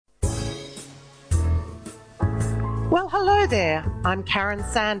Well, hello there. I'm Karen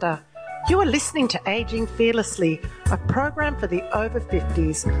Sander. You are listening to Aging Fearlessly, a program for the over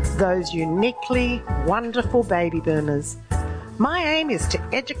 50s, those uniquely wonderful baby boomers. My aim is to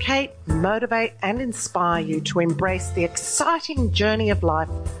educate, motivate, and inspire you to embrace the exciting journey of life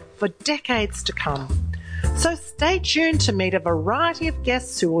for decades to come. So stay tuned to meet a variety of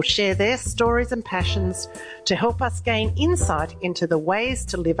guests who will share their stories and passions to help us gain insight into the ways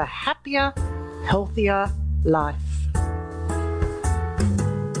to live a happier, healthier life.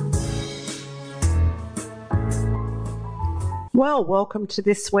 Well, welcome to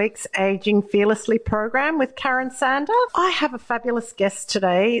this week's Aging Fearlessly program with Karen Sander. I have a fabulous guest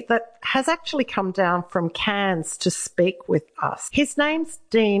today that has actually come down from Cairns to speak with us. His name's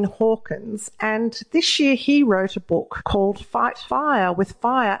Dean Hawkins, and this year he wrote a book called Fight Fire with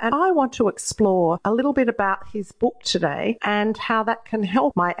Fire, and I want to explore a little bit about his book today and how that can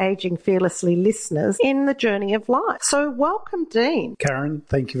help my Aging Fearlessly listeners in the journey of life. So welcome, Dean. Karen,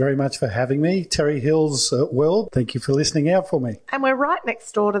 thank you very much for having me. Terry Hills World, thank you for listening out for me. And we're right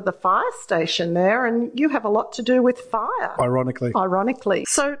next door to the fire station there, and you have a lot to do with fire. Ironically.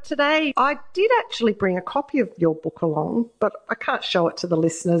 So today I did actually bring a copy of your book along, but I can't show it to the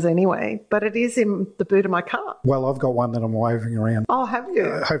listeners anyway, but it is in the boot of my car. Well, I've got one that I'm waving around. Oh, have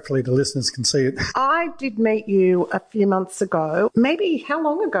you? Hopefully the listeners can see it. I did meet you a few months ago. Maybe how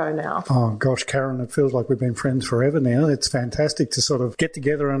long ago now? Oh, gosh, Karen, it feels like we've been friends forever now. It's fantastic to sort of get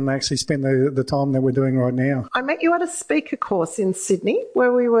together and actually spend the time that we're doing right now. I met you at a speaker course in Sydney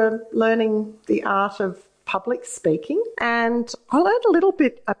where we were learning the art of public speaking, and I learned a little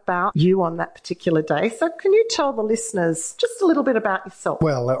bit about you on that particular day. So can you tell the listeners just a little bit about yourself?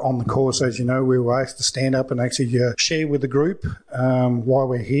 Well, on the course, as you know, we were asked to stand up and actually share with the group why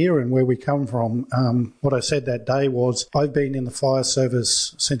we're here and where we come from. What I said that day was, I've been in the fire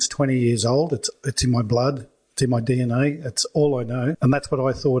service since 20 years old. It's in my blood. It's in my DNA. It's all I know. And that's what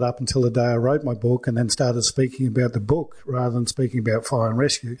I thought up until the day I wrote my book and then started speaking about the book rather than speaking about fire and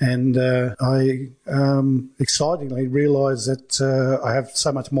rescue. And I excitingly realised that I have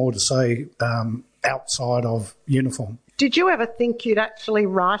so much more to say outside of uniform. Did you ever think you'd actually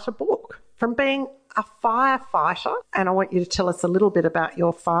write a book? From being a firefighter, and I want you to tell us a little bit about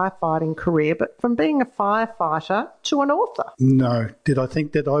your firefighting career, but from being a firefighter to an author? No. Did I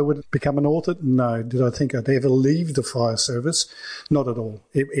think that I would become an author? No. Did I think I'd ever leave the fire service? Not at all.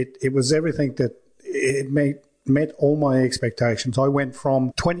 It was everything that it met all my expectations. I went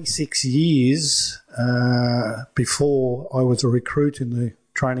from 26 years before I was a recruit in the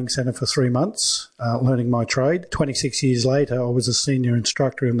training centre for 3 months, learning my trade. 26 years later, I was a senior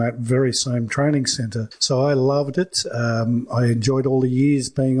instructor in that very same training centre. So I loved it. I enjoyed all the years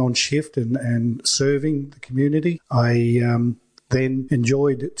being on shift and serving the community. I then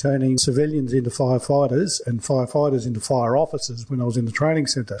enjoyed turning civilians into firefighters and firefighters into fire officers when I was in the training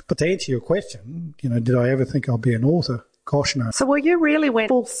centre. But to answer your question, did I ever think I'd be an author? Gosh, no. So, you really went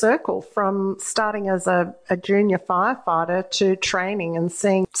full circle from starting as a junior firefighter to training and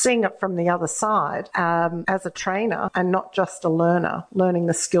seeing it from the other side as a trainer and not just a learner, learning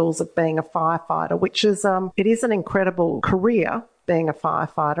the skills of being a firefighter, which is it is an incredible career, being a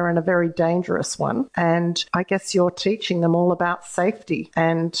firefighter, and a very dangerous one. And I guess you're teaching them all about safety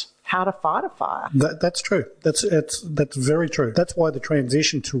and how to fight a fire. That's true. That's very true. That's why the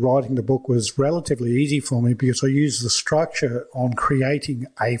transition to writing the book was relatively easy for me, because I used the structure on creating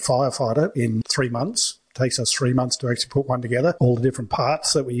a firefighter in 3 months. It takes us 3 months to actually put one together, all the different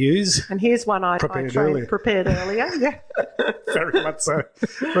parts that we use. And here's one I prepared earlier. Yeah. Very much so.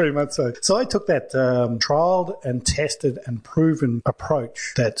 Very much so. So I took that trialled and tested and proven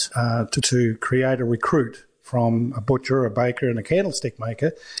approach that to create a recruit from a butcher, a baker and a candlestick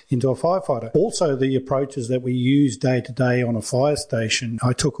maker into a firefighter. Also, the approaches that we use day to day on a fire station,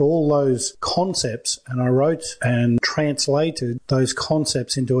 I took all those concepts and I wrote and translated those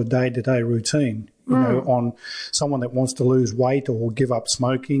concepts into a day-to-day routine. On someone that wants to lose weight or give up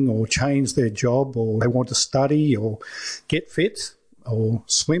smoking or change their job, or they want to study or get fit or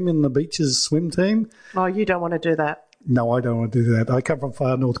swim in the beaches swim team. Oh, you don't want to do that. No, I don't want to do that. I come from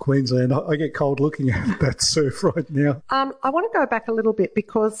far north Queensland. I get cold looking at that surf right now. I want to go back a little bit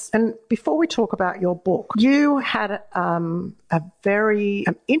and before we talk about your book, you had a very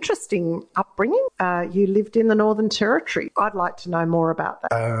interesting upbringing. You lived in the Northern Territory. I'd like to know more about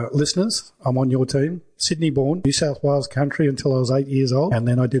that. Listeners, I'm on your team. Sydney born, New South Wales country until I was 8 years old. And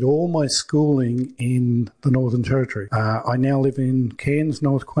then I did all my schooling in the Northern Territory. I now live in Cairns,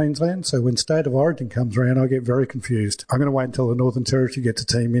 North Queensland. So when State of Origin comes around, I get very confused. I'm going to wait until the Northern Territory gets a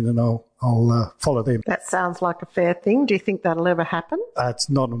team in and I'll I'll follow them. That sounds like a fair thing. Do you think that'll ever happen? It's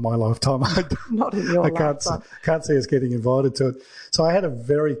not in my lifetime. Not in your lifetime. Can't see us getting invited to it. So I had a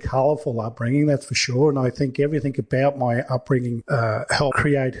very colourful upbringing, that's for sure, and I think everything about my upbringing helped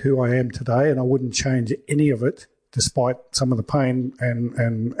create who I am today, and I wouldn't change any of it, despite some of the pain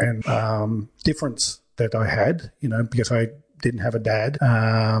and difference that I had, because I didn't have a dad.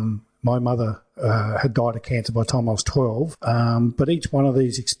 My mother had died of cancer by the time I was 12. But each one of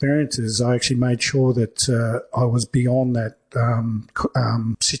these experiences, I actually made sure that I was beyond that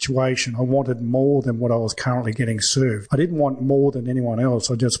situation. I wanted more than what I was currently getting served. I didn't want more than anyone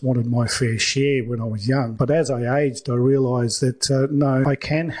else. I just wanted my fair share when I was young. But as I aged, I realised that, no, I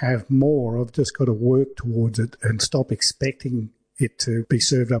can have more. I've just got to work towards it and stop expecting it to be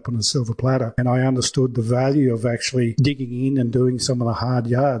served up on a silver platter. And I understood the value of actually digging in and doing some of the hard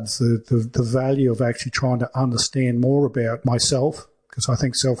yards, the value of actually trying to understand more about myself, because I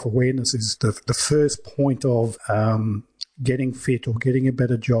think self-awareness is the first point of getting fit or getting a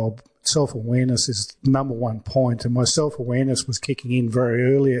better job. Self-awareness is the number one point, and my self-awareness was kicking in very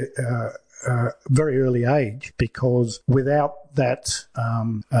early age, because without that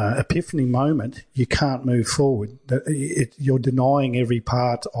epiphany moment, you can't move forward. You're denying every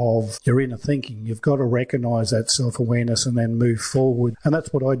part of your inner thinking. You've got to recognise that self-awareness and then move forward. And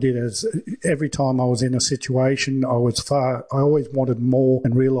that's what I did. As every time I was in a situation, I always wanted more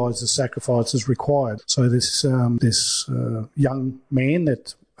and realised the sacrifices required. So this young man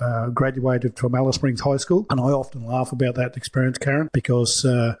that graduated from Alice Springs High School, and I often laugh about that experience, Karen, because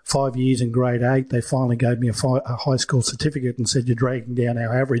 5 years in grade 8, they finally gave me a high school certificate and said, "You're dragging down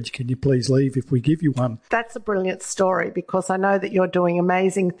our average. Can you please leave if we give you one?" That's a brilliant story, because I know that you're doing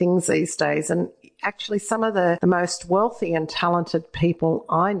amazing things these days, and actually some of the most wealthy and talented people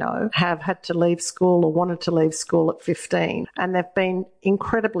I know have had to leave school or wanted to leave school at 15, and they've been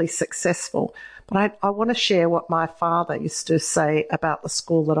incredibly successful. But I want to share what my father used to say about the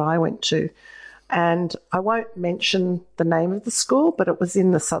school that I went to. And I won't mention the name of the school, but it was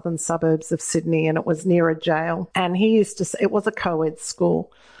in the southern suburbs of Sydney, and it was near a jail. And he used to say it was a co-ed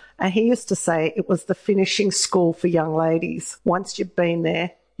school. And he used to say it was the finishing school for young ladies. Once you've been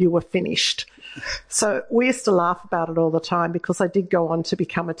there, you were finished. So we used to laugh about it all the time, because I did go on to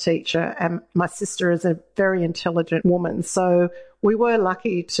become a teacher, and my sister is a very intelligent woman. So we were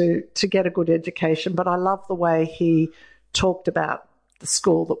lucky to get a good education, but I love the way he talked about the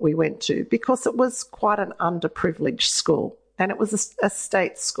school that we went to, because it was quite an underprivileged school. And it was a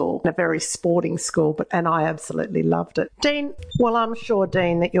state school, a very sporting school, and I absolutely loved it. Dean, well, I'm sure,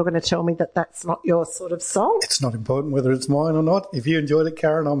 Dean, that you're going to tell me that that's not your sort of song. It's not important whether it's mine or not. If you enjoyed it,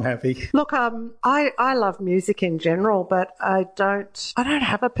 Karen, I'm happy. Look, I love music in general, but I don't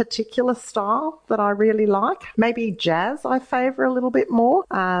have a particular style that I really like. Maybe jazz I favour a little bit more.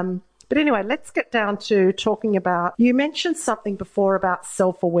 But anyway, let's get down to talking about, you mentioned something before about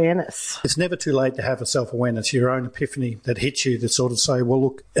self-awareness. It's never too late to have a self-awareness, your own epiphany that hits you, to sort of say, well,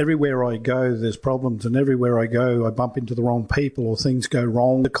 look, everywhere I go, there's problems, and everywhere I go, I bump into the wrong people or things go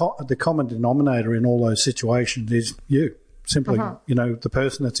wrong. The common denominator in all those situations is you. Simply, the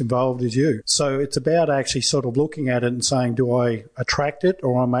person that's involved is you. So it's about actually sort of looking at it and saying, do I attract it,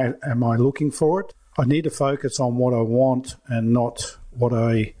 or am I looking for it? I need to focus on what I want and not what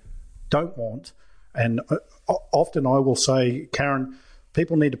I don't want. And often I will say, Karen,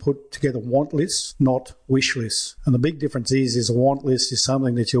 people need to put together want lists, not wish lists. And the big difference is a want list is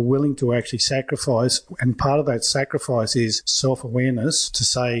something that you're willing to actually sacrifice. And part of that sacrifice is self-awareness, to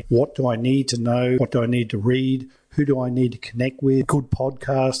say, what do I need to know? What do I need to read? Who do I need to connect with? Good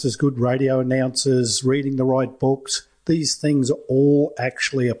podcasters, good radio announcers, reading the right books. These things are all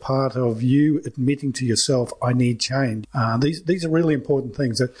actually a part of you admitting to yourself, I need change. These are really important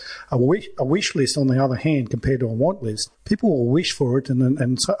things. That a wish list, on the other hand, compared to a want list, people will wish for it,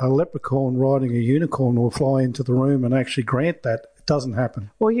 and a leprechaun riding a unicorn will fly into the room and actually grant that. It doesn't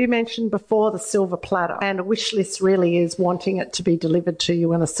happen. Well, you mentioned before the silver platter, and a wish list really is wanting it to be delivered to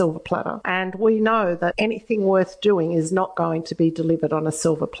you on a silver platter. And we know that anything worth doing is not going to be delivered on a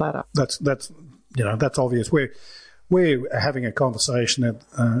silver platter. That's obvious. We're having a conversation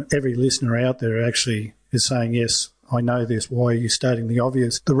that every listener out there actually is saying, yes, I know this. Why are you stating the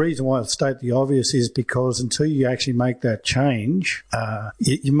obvious? The reason why I state the obvious is because until you actually make that change,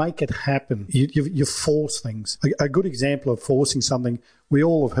 you make it happen. You force things. A good example of forcing something, we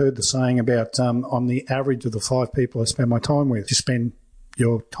all have heard the saying about on the average of the 5 people I spend my time with, you spend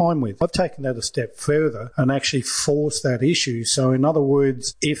your time with. I've taken that a step further and actually forced that issue. So in other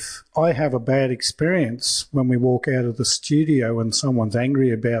words, if I have a bad experience when we walk out of the studio and someone's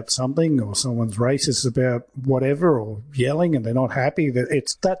angry about something or someone's racist about whatever or yelling and they're not happy,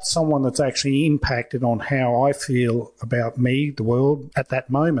 that's someone that's actually impacted on how I feel about me, the world at that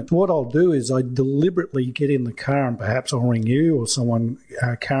moment. What I'll do is I deliberately get in the car and perhaps I'll ring you or someone,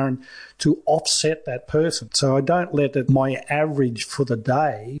 Karen, to offset that person. So I don't let my average for the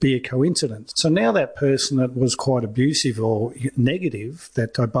day be a coincidence. So now that person that was quite abusive or negative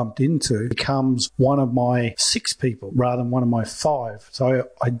that I bumped into becomes one of my 6 people rather than one of my 5. So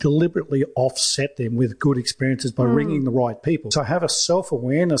I deliberately offset them with good experiences by ringing the right people. So I have a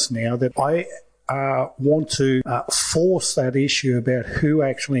self-awareness now that I want to force that issue about who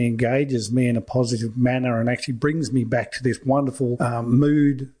actually engages me in a positive manner and actually brings me back to this wonderful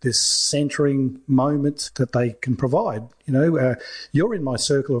mood, this centering moment that they can provide. You know, you're in my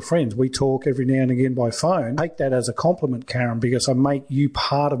circle of friends. We talk every now and again by phone. Take that as a compliment, Karen, because I make you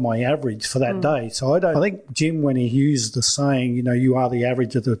part of my average for that day. So I think Jim, when he used the saying, you know, you are the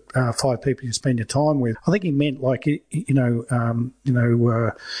average of the 5 people you spend your time with, I think he meant like,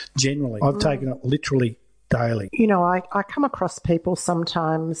 generally. I've taken it literally daily. You know, I come across people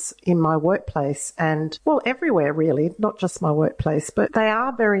sometimes in my workplace and, well, everywhere really, not just my workplace, but they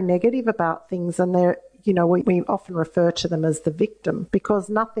are very negative about things and they're, you know, we often refer to them as the victim because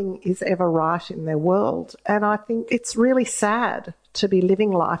nothing is ever right in their world. And I think it's really sad to be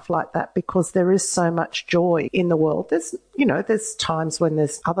living life like that because there is so much joy in the world. There's times when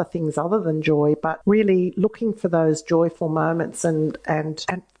there's other things other than joy, but really looking for those joyful moments and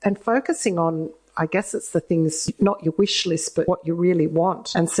focusing on, I guess it's the things, not your wish list, but what you really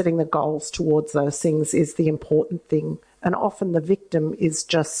want, and setting the goals towards those things is the important thing. And often the victim is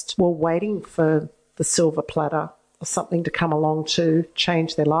just, waiting for the silver platter or something to come along to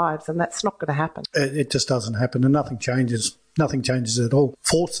change their lives, and that's not going to happen. It just doesn't happen, and nothing changes. Nothing changes at all.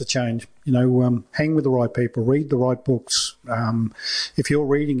 Force the change. You know, hang with the right people, read the right books. If you're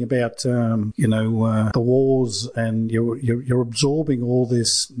reading about, the wars and you're absorbing all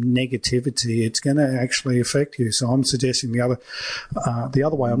this negativity, it's going to actually affect you. So I'm suggesting the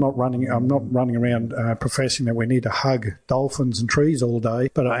other way. I'm not running around professing that we need to hug dolphins and trees all day,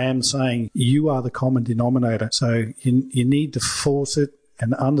 but I am saying you are the common denominator. So you need to force it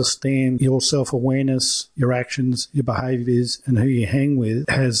and understand your self-awareness, your actions, your behaviours, and who you hang with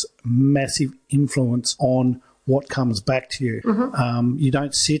has massive influence on what comes back to you. You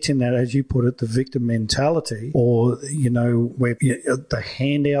don't sit in that, as you put it, the victim mentality or, where the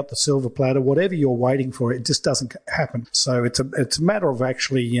handout, the silver platter, whatever you're waiting for, it just doesn't happen. So it's a matter of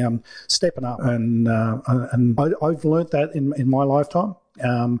actually stepping up. And I've learnt that in my lifetime.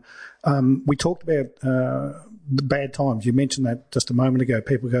 We talked about the bad times. You mentioned that just a moment ago.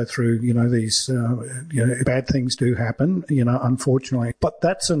 People go through, these, bad things do happen, unfortunately. But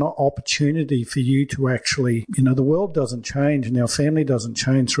that's an opportunity for you to actually, the world doesn't change and our family doesn't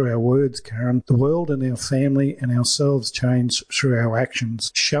change through our words, Karen. The world and our family and ourselves change through our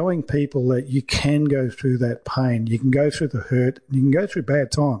actions. Showing people that you can go through that pain, you can go through the hurt, you can go through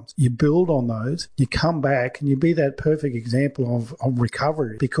bad times. You build on those, you come back and you be that perfect example of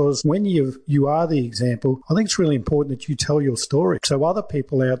recovery. Because when you are the example, I think it's really important that you tell your story so other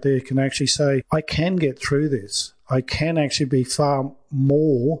people out there can actually say, I can get through this. I can actually be far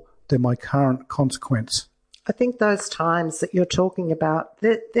more than my current consequence. I think those times that you're talking about,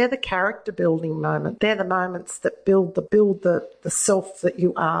 they're the character building moment. They're the moments that build the self that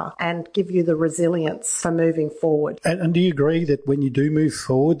you are and give you the resilience for moving forward. And do you agree that when you do move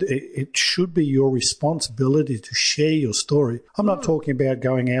forward, it should be your responsibility to share your story? I'm not talking about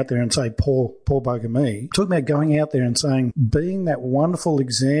going out there and say, poor bugger me. I'm talking about going out there and saying, being that wonderful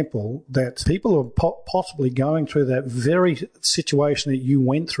example that people are possibly going through that very situation that you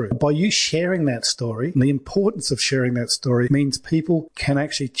went through. By you sharing that story, the importance of sharing that story means people can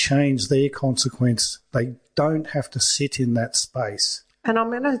actually change their consequence. They don't have to sit in that space. And I'm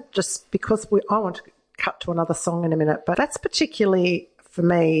going to just, because I want to cut to another song in a minute, but that's particularly for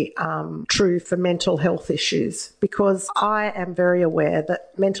me true for mental health issues, because I am very aware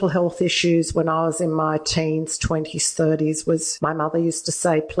that mental health issues when I was in my teens, 20s, 30s was, my mother used to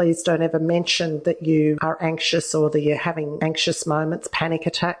say, please don't ever mention that you are anxious or that you're having anxious moments, panic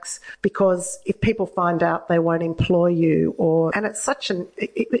attacks, because if people find out, they won't employ you. And it's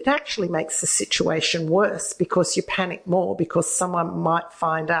it actually makes the situation worse because you panic more because someone might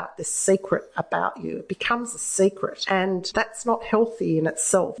find out this secret about you. It becomes a secret, and that's not healthy in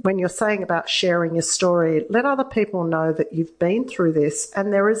itself. When you're saying about sharing your story, let other people know that you've been through this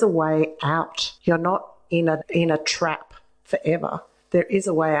and there is a way out. You're not in a trap forever. There is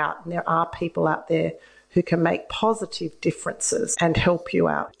a way out, and there are people out there who can make positive differences and help you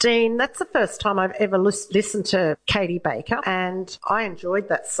out. Dean, that's the first time I've ever listened to Katie Baker, and I enjoyed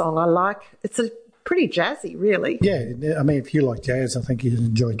that song. It's a pretty jazzy, really. Yeah, I mean, if you like jazz, I think you'd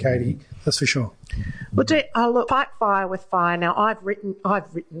enjoy Katie. That's for sure. Well, look, Fight Fire with Fire. Now, I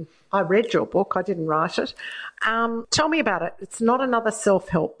read your book. I didn't write it. Tell me about it. It's not another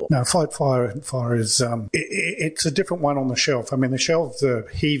self-help book. No, Fight Fire and Fire is it's a different one on the shelf. I mean, the shelves are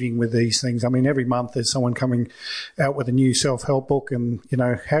heaving with these things. I mean, every month there's someone coming out with a new self-help book, and, you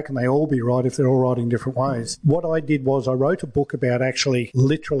know, how can they all be right if they're all writing different ways? What I did was I wrote a book about actually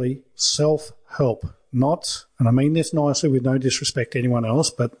literally self-help, not, and I mean this nicely with no disrespect to anyone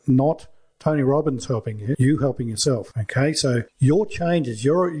else, but not Tony Robbins helping you helping yourself. Okay, so your changes,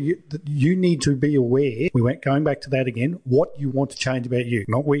 you need to be aware. Going back to that again. What you want to change about you,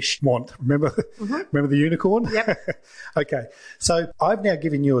 not want. Remember, Remember the unicorn? Yep. Okay, so I've now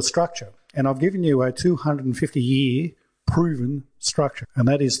given you a structure, and I've given you a 250-year proven structure, and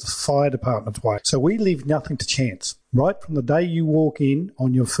that is the fire department's way. So we leave nothing to chance. Right from the day you walk in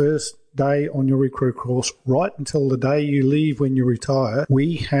on your first day on your recruit course, right until the day you leave when you retire,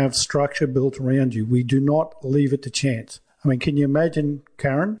 we have structure built around you. We do not leave it to chance. I mean, can you imagine,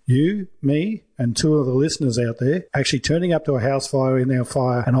 Karen, you, me, and two of the listeners out there actually turning up to a house fire in our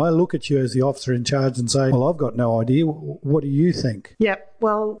fire, and I look at you as the officer in charge and say, well, I've got no idea. What do you think? Yep.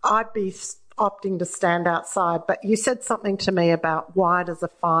 Well, I'd be opting to stand outside, but you said something to me about why does a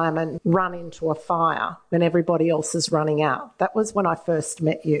fireman run into a fire when everybody else is running out? That was when I first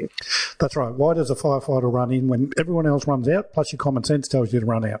met you. That's right. Why does a firefighter run in when everyone else runs out? Plus your common sense tells you to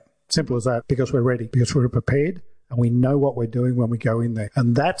run out. Simple as that. Because we're ready, because we're prepared, and we know what we're doing when we go in there.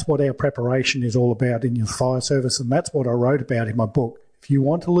 And that's what our preparation is all about in your fire service, and that's what I wrote about in my book. If you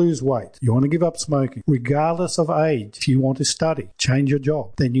want to lose weight, you want to give up smoking, regardless of age, if you want to study, change your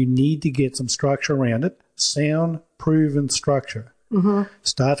job, then you need to get some structure around it, sound, proven structure.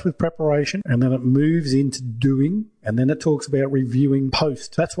 Starts with preparation, and then it moves into doing, and then it talks about reviewing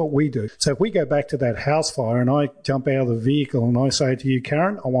post. That's what we do. So if we go back to that house fire and I jump out of the vehicle and I say to you,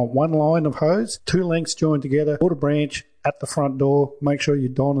 Karen, I want one line of hose, 2 lengths joined together, put a branch at the front door, make sure you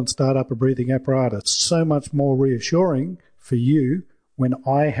don and start up a breathing apparatus. So much more reassuring for you when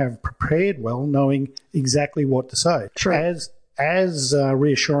I have prepared well, knowing exactly what to say. True. As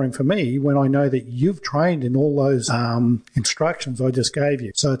reassuring for me when I know that you've trained in all those instructions I just gave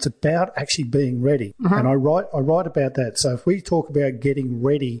you. So it's about actually being ready. And I write about that. So if we talk about getting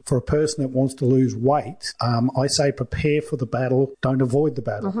ready for a person that wants to lose weight, I say prepare for the battle, don't avoid the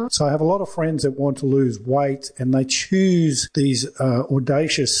battle. So I have a lot of friends that want to lose weight, and they choose these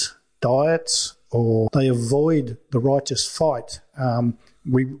audacious diets, or they avoid the righteous fight.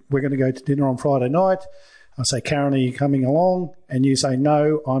 We're going to go to dinner on Friday night. I say, Karen, are you coming along? And you say,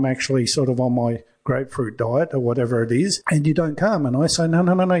 no, I'm actually sort of on my grapefruit diet or whatever it is, and you don't come. And I say,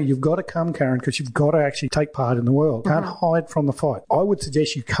 no, you've got to come, Karen, because you've got to actually take part in the world. Can't hide from the fight. I would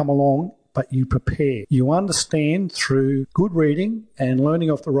suggest you come along, but you prepare. You understand through good reading and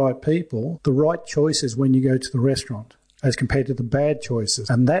learning off the right people, the right choices when you go to the restaurant as compared to the bad choices.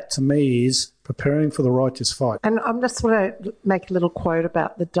 And that, to me, is preparing for the righteous fight. And I just want to make a little quote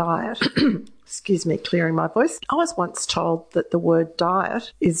about the diet. Excuse me, clearing my voice. I was once told that the word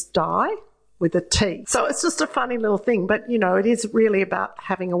diet is die with a T. So it's just a funny little thing. But, you know, it is really about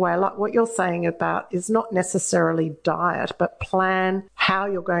having a way. Like what you're saying about is not necessarily diet, but plan how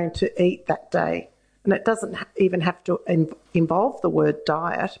you're going to eat that day. And it doesn't even have to involve the word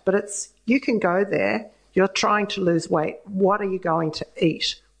diet, but it's, you can go there. You're trying to lose weight. What are you going to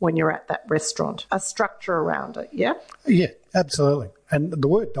eat when you're at that restaurant? A structure around it, yeah? Yeah, absolutely. And the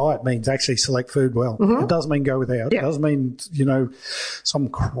word diet means actually select food well. It doesn't mean go without. Yeah. It doesn't mean, you know, some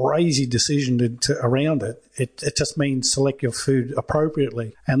crazy decision around it. It just means select your food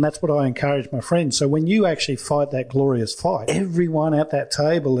appropriately. And that's what I encourage my friends. So when you actually fight that glorious fight, everyone at that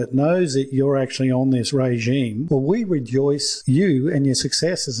table that knows that you're actually on this regime, well, we rejoice you and your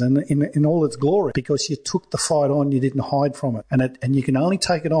successes in all its glory, because you took the fight on, you didn't hide from it. And you can only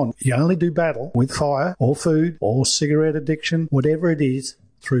take it on. You only do battle with fire or food or cigarette addiction, whatever it is,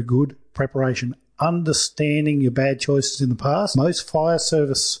 through good preparation, understanding your bad choices in the past. Most fire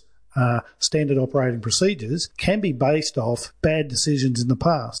service standard operating procedures can be based off bad decisions in the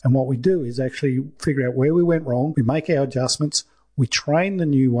past. And what we do is actually figure out where we went wrong, we make our adjustments, we train the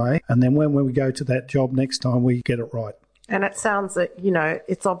new way, and then when we go to that job next time, we get it right. And it sounds that, you know,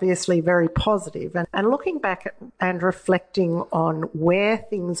 it's obviously very positive. And looking back and reflecting on where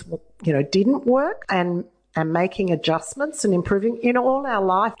things, you know, didn't work and and making adjustments and improving in all our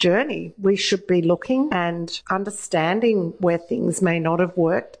life journey. We should be looking and understanding where things may not have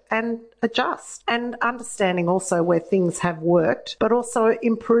worked and adjust, and understanding also where things have worked, but also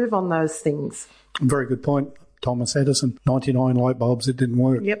improve on those things. Very good point. Thomas Edison, 99 light bulbs, it didn't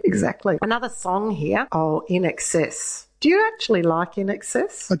work. Yep, exactly. Another song here, In Excess. Do you actually like In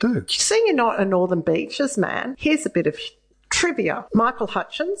Excess? I do. Seeing you're not a Northern Beaches man, here's a bit of trivia. Michael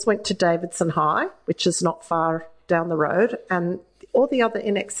Hutchins went to Davidson High, which is not far down the road, and all the other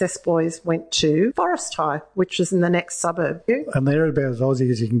In Excess boys went to Forest High, which is in the next suburb. And they're about as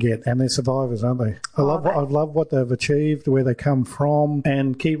Aussie as you can get, and they're survivors, aren't they? I love what they've achieved, where they come from,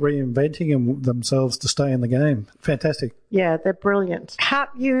 and keep reinventing themselves to stay in the game. Fantastic. Yeah, they're brilliant. How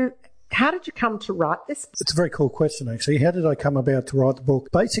did you come to write this? It's a very cool question, actually. How did I come about to write the book?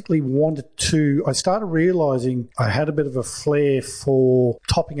 Basically I started realising I had a bit of a flair for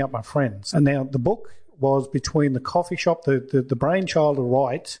topping up my friends. And now the book was between the coffee shop, the brainchild to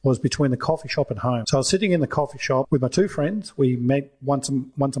write was between the coffee shop and home. So I was sitting in the coffee shop with my two friends. We met once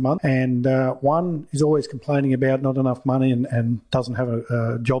a month, and one is always complaining about not enough money and doesn't have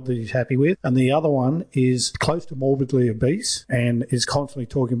a job that he's happy with. And the other one is close to morbidly obese and is constantly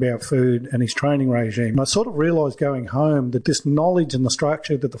talking about food and his training regime. And I sort of realised going home that this knowledge and the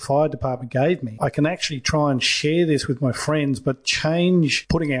structure that the fire department gave me, I can actually try and share this with my friends, but change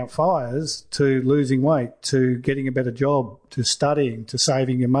putting out fires to losing weight, to getting a better job, to studying, to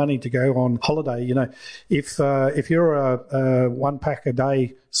saving your money to go on holiday. You know, if you're a one pack a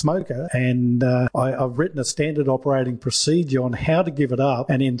day smoker, and I've written a standard operating procedure on how to give it up,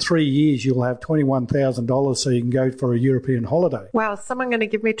 and in 3 years you'll have $21,000 so you can go for a European holiday. Wow, is someone going to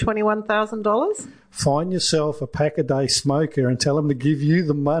give me $21,000? Find yourself a pack a day smoker and tell them to give you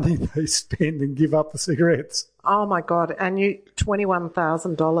the money they spend and give up the cigarettes. Oh my God, and you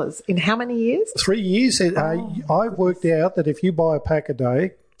 $21,000 in how many years? 3 years. I've worked out that if you buy a pack a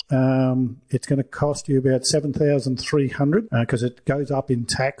day, it's going to cost you about $7,300 because it goes up in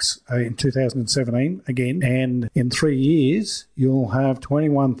tax in 2017 again. And in 3 years, you'll have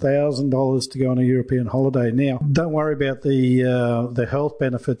 $21,000 to go on a European holiday. Now, don't worry about the health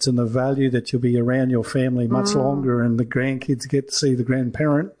benefits and the value that you'll be around your family much longer, and the grandkids get to see the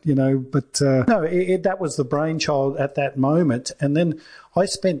grandparent, you know. But no, that was the brainchild at that moment. And then I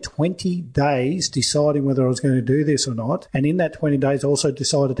spent 20 days deciding whether I was going to do this or not. And in that 20 days, I also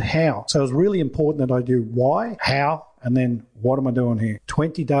decided how. So it was really important that I do why, how, and then what am I doing here?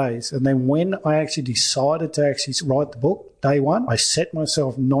 20 days. And then when I actually decided to actually write the book, day one, I set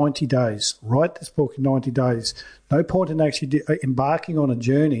myself 90 days. Write this book in 90 days. No point in actually embarking on a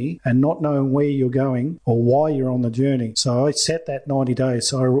journey and not knowing where you're going or why you're on the journey. So I set that 90 days.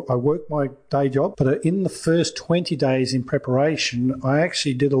 So I worked my day job, but in the first 20 days in preparation, I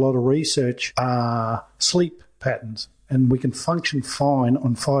actually did a lot of research, sleep patterns. And we can function fine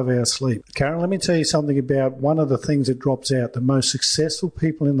on 5 hours sleep. Karen, let me tell you something about one of the things that drops out. The most successful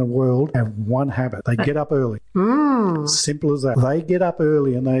people in the world have one habit. They get up early. Simple as that. They get up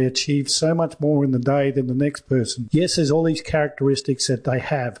early and they achieve so much more in the day than the next person. Yes, there's all these characteristics that they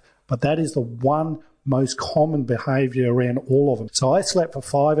have, but that is the one most common behaviour around all of them. So I slept for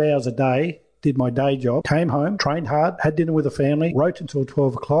 5 hours a day, did my day job, came home, trained hard, had dinner with the family, wrote until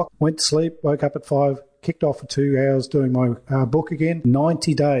 12 o'clock, went to sleep, woke up at 5, kicked off for 2 hours doing my book again,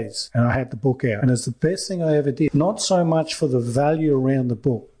 90 days, and I had the book out. And it's the best thing I ever did, not so much for the value around the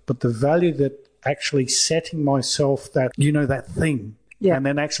book, but the value that actually setting myself that, you know, that thing, and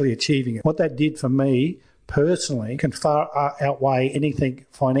then actually achieving it. What that did for me personally can far outweigh anything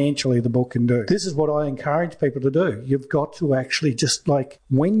financially the book can do. This is what I encourage people to do. You've got to actually just like,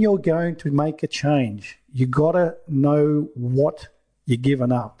 when you're going to make a change, you got to know what you're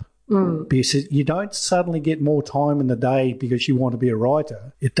giving up. Because you don't suddenly get more time in the day because you want to be a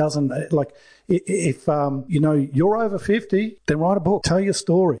writer. It doesn't, like, if you know, you're over 50, then write a book. Tell your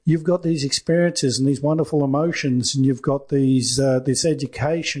story. You've got these experiences and these wonderful emotions, and you've got these this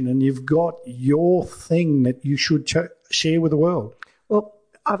education, and you've got your thing that you should share with the world. Well,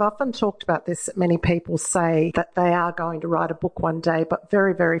 I've often talked about this. Many people say that they are going to write a book one day, but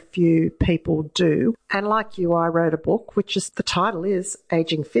very, very few people do. And like you, I wrote a book, which is, the title is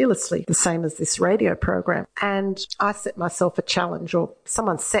Aging Fearlessly, the same as this radio program. And I set myself a challenge, or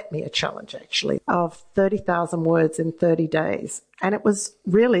someone set me a challenge actually, of 30,000 words in 30 days. And it was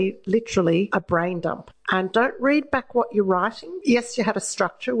really, literally a brain dump. And don't read back what you're writing. Yes, you had a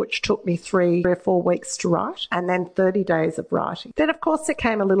structure, which took me 3 or 4 weeks to write, and then 30 days of writing. Then, of course, it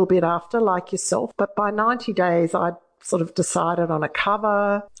came a little bit after, like yourself. But by 90 days, I'd sort of decided on a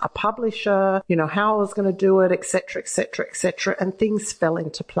cover, a publisher, how I was going to do it, etc., etc., etc., and things fell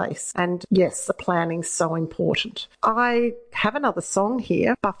into place. And yes, the planning's so important. I have another song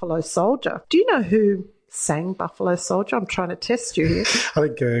here, Buffalo Soldier. Do you know who sang Buffalo Soldier? I'm trying to test you here. I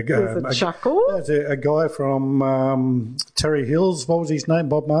think There's a chuckle. There's a guy from Terry Hills. What was his name?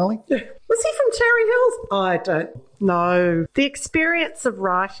 Bob Marley? Yeah. Was he from Terry Hills? I don't know. The experience of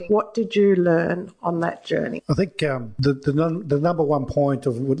writing, what did you learn on that journey? I think the number one point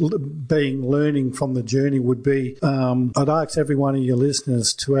of being learning from the journey would be I'd ask every one of your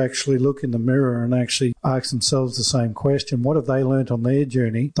listeners to actually look in the mirror and actually ask themselves the same question. What have they learned on their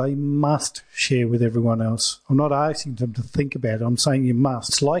journey? They must share with everyone else. I'm not asking them to think about it. I'm saying you must.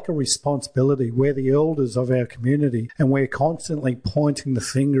 It's like a responsibility. We're the elders of our community and we're constantly pointing the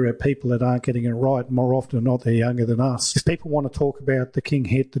finger at people that aren't getting it right. More often than not, they're younger than us. If people want to talk about the king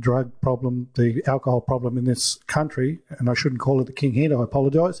hit, the drug problem, the alcohol problem in this country, and I shouldn't call it the king hit, I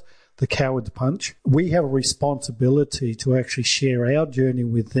apologise, the coward's punch, we have a responsibility to actually share our journey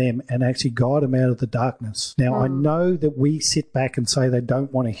with them and actually guide them out of the darkness. Now, I know that we sit back and say they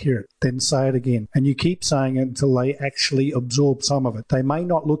don't want to hear it, then say it again. And you keep saying it until they actually absorb some of it. They may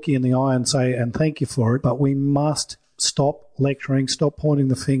not look you in the eye and say, and thank you for it, but we must stop lecturing, stop pointing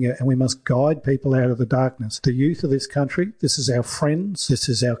the finger, and we must guide people out of the darkness. The youth of this country, this is our friends, this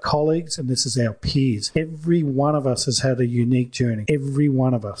is our colleagues, and this is our peers. Every one of us has had a unique journey. Every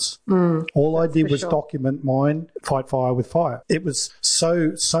one of us. All I did was document mine, fight fire with fire. It was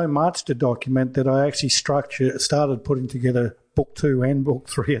so much to document that I actually started putting together book 2 and book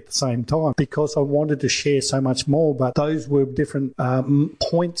 3 at the same time because I wanted to share so much more, but those were different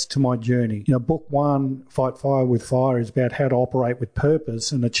points to my journey. Book 1, Fight Fire with Fire, is about how to operate with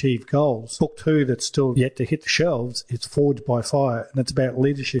purpose and achieve goals. Book 2, that's still yet to hit the shelves, it's Forged by Fire, and it's about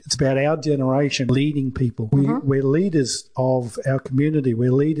leadership. It's about our generation leading people. We're leaders of our community.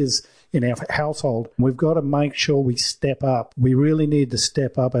 We're leaders in our household. We've got to make sure we step up. We really need to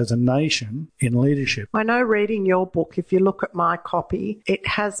step up as a nation in leadership. I know reading your book, if you look at my copy, it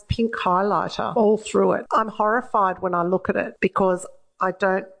has pink highlighter all through it. I'm horrified when I look at it because I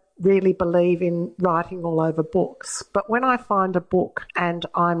don't really believe in writing all over books. But when I find a book and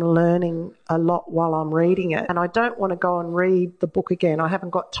I'm learning a lot while I'm reading it, and I don't want to go and read the book again, I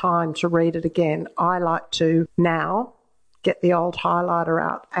haven't got time to read it again, I like to now get the old highlighter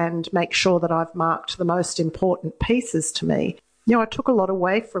out and make sure that I've marked the most important pieces to me. I took a lot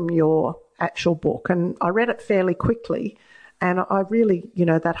away from your actual book and I read it fairly quickly. And I really,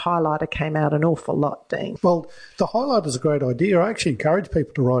 that highlighter came out an awful lot, Dean. Well, the highlighter is a great idea. I actually encourage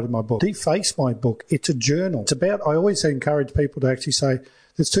people to write in my book. Deface my book. It's a journal. I always encourage people to actually say,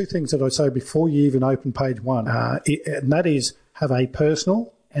 there's 2 things that I say before you even open page 1. And that is have a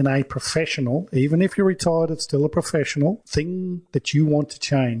personal and a professional, even if you're retired, it's still a professional thing that you want to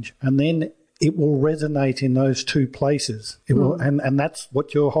change. And then it will resonate in those 2 places. It will, and that's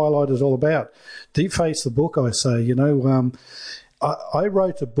what your highlight is all about. Deface the book, I say. I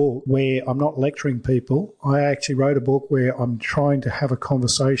wrote a book where I'm not lecturing people. I actually wrote a book where I'm trying to have a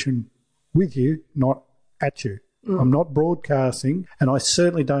conversation with you, not at you. I'm not broadcasting, and I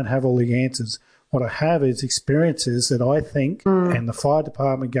certainly don't have all the answers. What I have is experiences that I think, and the fire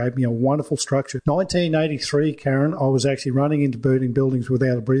department gave me a wonderful structure. 1983, Karen, I was actually running into burning buildings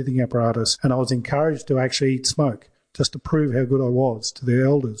without a breathing apparatus, and I was encouraged to actually eat smoke just to prove how good I was to the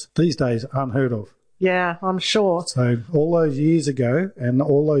elders. These days, unheard of. Yeah, I'm sure. So all those years ago, and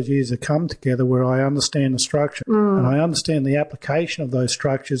all those years have come together where I understand the structure, and I understand the application of those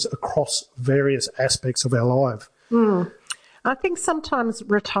structures across various aspects of our life. I think sometimes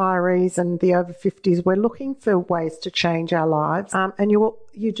retirees and the over 50s, we're looking for ways to change our lives. And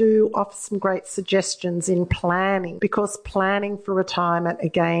you do offer some great suggestions in planning, because planning for retirement,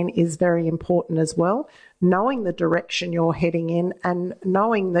 again, is very important as well. Knowing the direction you're heading in and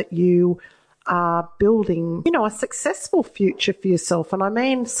knowing that you are building, a successful future for yourself. And I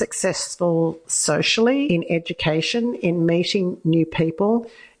mean successful socially, in education, in meeting new people,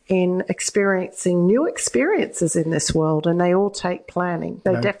 in experiencing new experiences in this world, and they all take planning.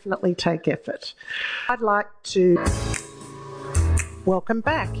 They definitely take effort. I'd like to welcome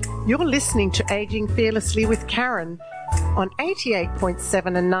back. You're listening to Aging Fearlessly with Karen on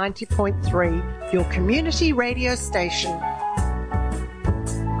 88.7 and 90.3, your community radio station.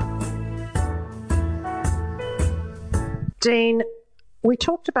 Dean, we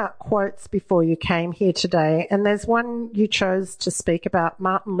talked about quotes before you came here today, and there's one you chose to speak about,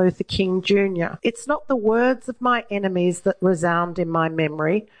 Martin Luther King Jr. It's not the words of my enemies that resound in my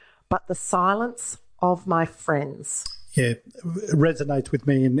memory, but the silence of my friends. Yeah, it resonates with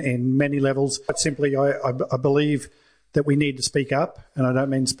me in many levels. But simply, I believe that we need to speak up, and I don't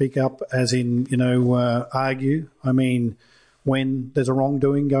mean speak up as in, argue. I mean, when there's a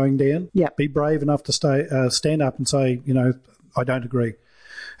wrongdoing going down, be brave enough to stand up and say, I don't agree.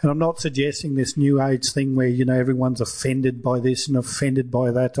 And I'm not suggesting this new age thing where, everyone's offended by this and offended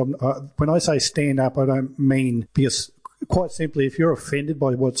by that. When I say stand up, I don't mean because quite simply, if you're offended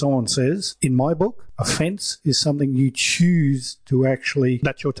by what someone says, in my book, offence is something you choose to actually,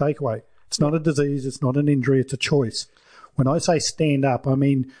 that's your takeaway. It's not a disease, it's not an injury, it's a choice. When I say stand up, I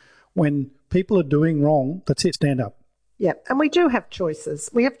mean when people are doing wrong, that's it, stand up. Yeah, and we do have choices.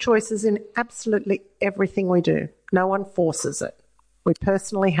 We have choices in absolutely everything we do. No one forces it. We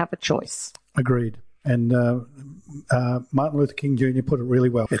personally have a choice. Agreed. And Martin Luther King Jr. put it really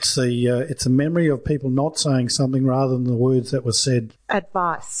well. It's a memory of people not saying something rather than the words that were said.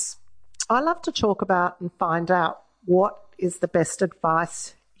 Advice. I love to talk about and find out what is the best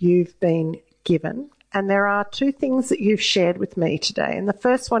advice you've been given. And there are two things that you've shared with me today. And the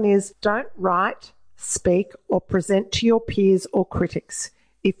first one is don't write, speak, or present to your peers or critics.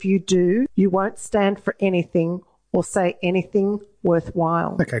 If you do, you won't stand for anything or say anything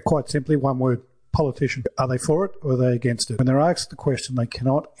worthwhile. Okay, quite simply, one word. Politician. Are they for it or are they against it? When they're asked the question, they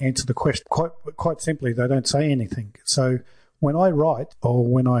cannot answer the question. Quite simply, they don't say anything. So when I write or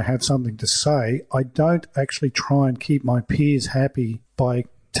when I have something to say, I don't actually try and keep my peers happy by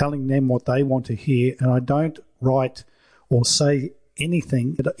telling them what they want to hear, and I don't write or say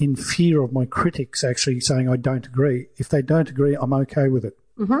anything in fear of my critics actually saying I don't agree. If they don't agree, I'm okay with it.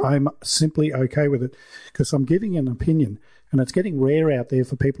 Mm-hmm. I'm simply okay with it because I'm giving an opinion, and it's getting rare out there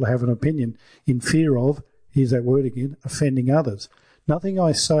for people to have an opinion in fear of, here's that word again, offending others. Nothing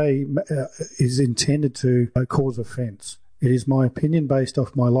I say is intended to cause offence. It is my opinion based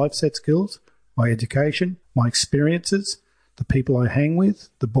off my life set skills, my education, my experiences, the people I hang with,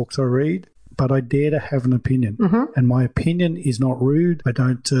 the books I read, but I dare to have an opinion. Mm-hmm. And my opinion is not rude. I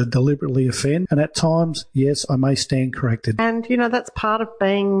don't deliberately offend. And at times, yes, I may stand corrected. And, that's part of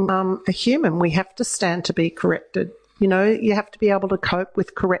being a human. We have to stand to be corrected. You have to be able to cope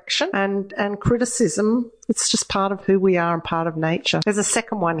with correction and criticism. It's just part of who we are and part of nature. There's a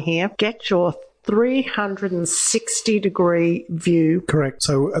second one here. Get your 360-degree view. Correct.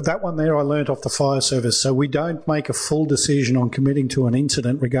 So that one there I learnt off the fire service. So we don't make a full decision on committing to an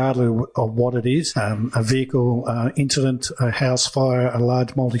incident regardless of what it is, a vehicle incident, a house fire, a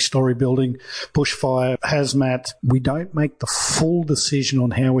large multi-storey building, bushfire, hazmat. We don't make the full decision on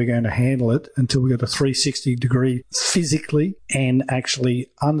how we're going to handle it until we got a 360-degree physically and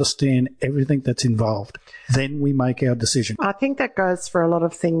actually understand everything that's involved. Then we make our decision. I think that goes for a lot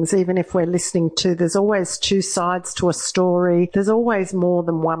of things, even if we're listening to, there's always two sides to a story. There's always more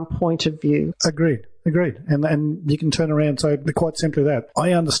than one point of view. Agreed. And you can turn around and say quite simply that.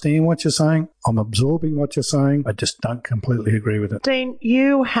 I understand what you're saying. I'm absorbing what you're saying. I just don't completely agree with it. Dean,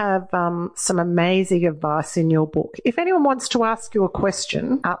 you have some amazing advice in your book. If anyone wants to ask you a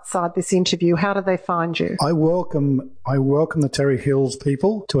question outside this interview, how do they find you? I welcome the Terry Hills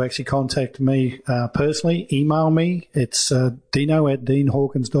people to actually contact me personally. Email me. It's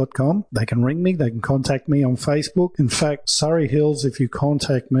dino@deanhawkins.com. They can ring me. They can contact me on Facebook. In fact, Surrey Hills, if you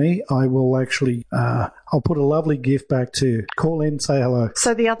contact me, I will actually I'll put a lovely gift back to you. Call in, say hello.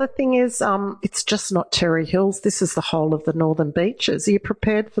 So the other thing is it's just not Terry Hills. This is the whole of the Northern Beaches. Are you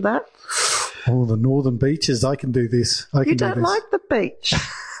prepared for that? Oh, the Northern Beaches. I can do this. You don't like the beach.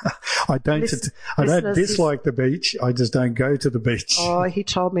 I don't dislike the beach. I just don't go to the beach. Oh, he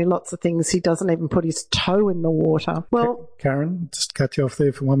told me lots of things. He doesn't even put his toe in the water. Well, Karen, just cut you off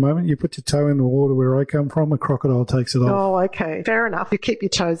there for one moment. You put your toe in the water where I come from, a crocodile takes it off. Oh, okay. Fair enough. You keep your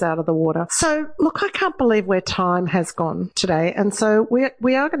toes out of the water. So, look, I can't believe where time has gone today. And so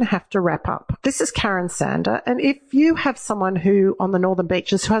we are going to have to wrap up. This is Karen Sander. And if you have someone who on the Northern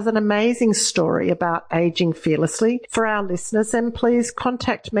Beaches who has an amazing story about aging fearlessly for our listeners, then please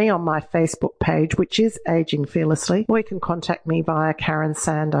contact me on my Facebook page, which is Aging Fearlessly, or you can contact me via Karen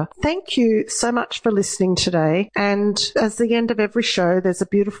Sander. Thank you so much for listening today. And as the end of every show, there's a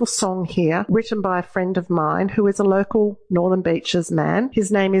beautiful song here written by a friend of mine who is a local Northern Beaches man.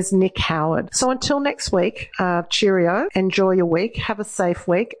 His name is Nick Howard. So until next week, cheerio, enjoy your week, have a safe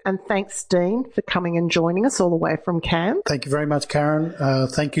week, and thanks, Dean, for coming and joining us all the way from Cairns. Thank you very much, Karen.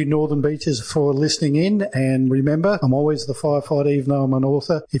 Thank you, Northern Beaches, for listening in. And remember, I'm always the firefighter, even though I'm an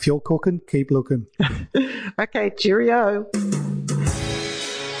author. If you're cooking, keep looking. Okay, cheerio.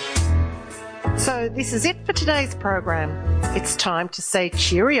 So this is it for today's program. It's time to say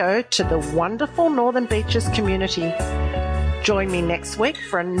cheerio to the wonderful Northern Beaches community. Join me next week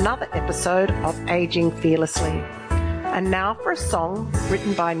for another episode of Aging Fearlessly. And now for a song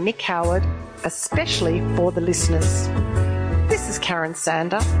written by Nick Howard, especially for the listeners. This is Karen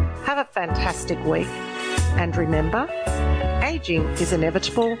Sander. Have a fantastic week. And remember, aging is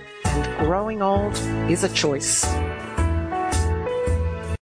inevitable and growing old is a choice.